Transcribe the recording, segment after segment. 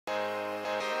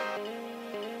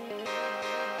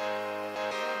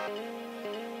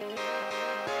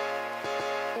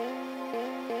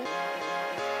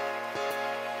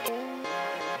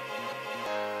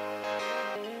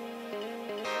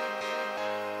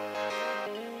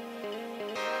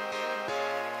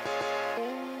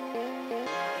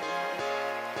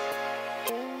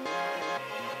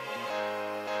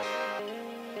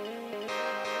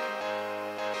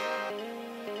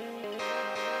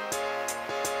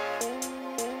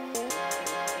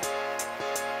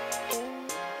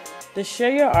The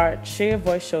Share Your Art, Share Your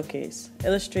Voice showcase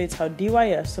illustrates how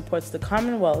DYS supports the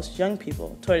Commonwealth's young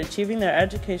people toward achieving their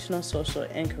educational, social,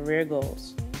 and career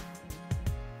goals.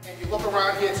 And you look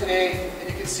around here today and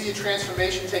you can see a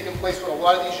transformation taking place with a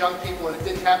lot of these young people, and it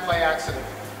didn't happen by accident.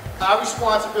 Our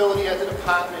responsibility as a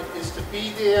department is to be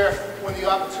there when the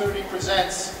opportunity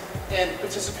presents and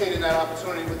participate in that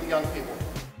opportunity with the young people.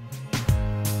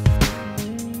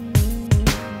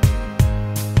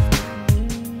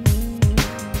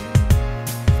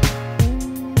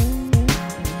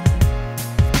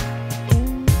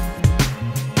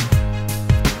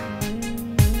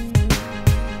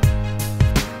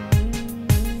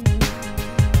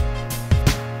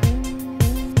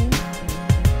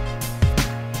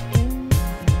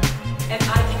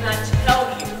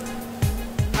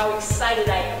 How excited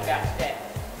I am about today.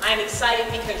 I'm excited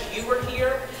because you were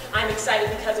here. I'm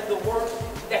excited because of the work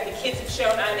that the kids have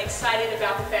shown. I'm excited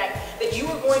about the fact that you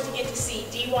are going to get to see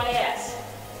DYS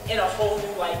in a whole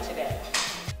new light today.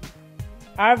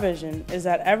 Our vision is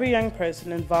that every young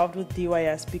person involved with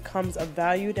DYS becomes a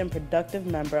valued and productive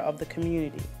member of the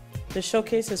community. The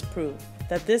showcase has proved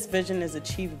that this vision is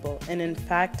achievable and in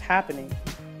fact happening.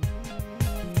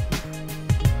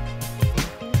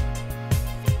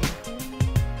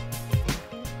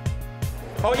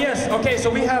 Oh yes, okay, so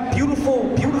we have beautiful,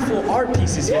 beautiful art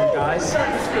pieces here, guys.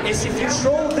 If you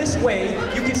stroll this way,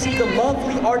 you can see the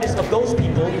lovely artists of those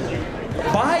people.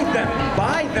 Buy them,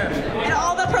 buy them. And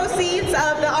all the proceeds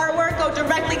of the artwork go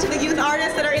directly to the youth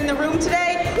artists that are in the room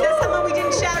today. There's someone we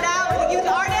didn't shout out, the youth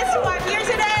artists who are here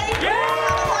today. Yeah! We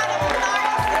have a lot of youth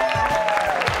artists here.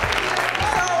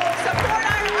 So support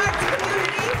our arts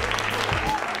community.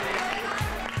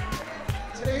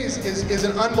 Today is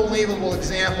an unbelievable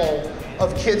example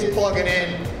of kids plugging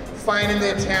in, finding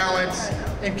their talents,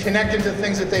 and connecting to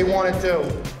things that they want to do.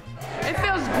 It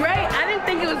feels great. I didn't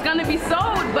think it was going to be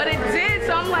sold, but it did.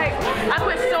 So I'm like, I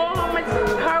put so much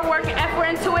hard work and effort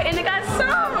into it, and it got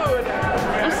sold.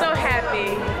 I'm so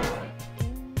happy.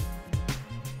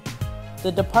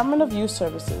 The Department of Youth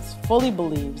Services fully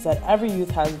believes that every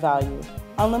youth has value,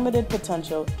 unlimited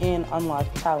potential, and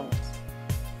unlocked talents.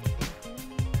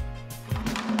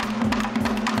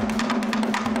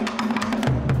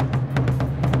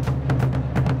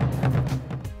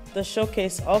 The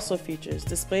showcase also features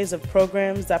displays of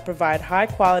programs that provide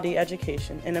high-quality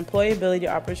education and employability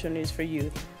opportunities for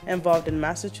youth involved in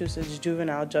Massachusetts'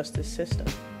 juvenile justice system.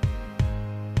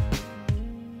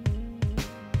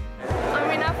 I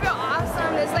mean, I feel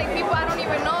awesome. There's like people I don't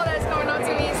even know that's coming up to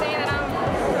me and saying that I'm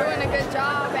doing a good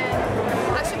job,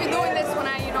 and I should be doing this when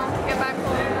I, get back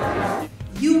home.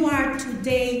 You are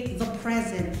today the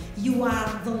present. You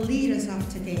are the leaders of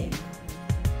today.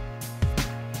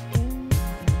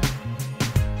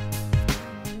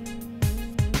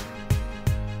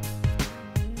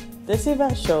 This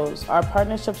event shows our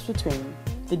partnerships between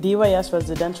the DYS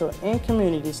residential and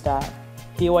community staff,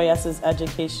 DYS's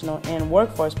educational and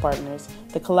workforce partners,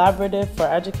 the Collaborative for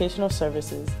Educational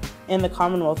Services, and the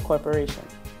Commonwealth Corporation.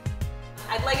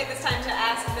 I'd like at this time to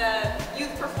ask the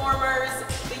youth performers,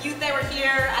 the youth that were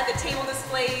here at the table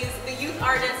displays, the youth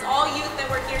artists, all youth that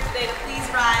were here today to please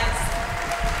rise.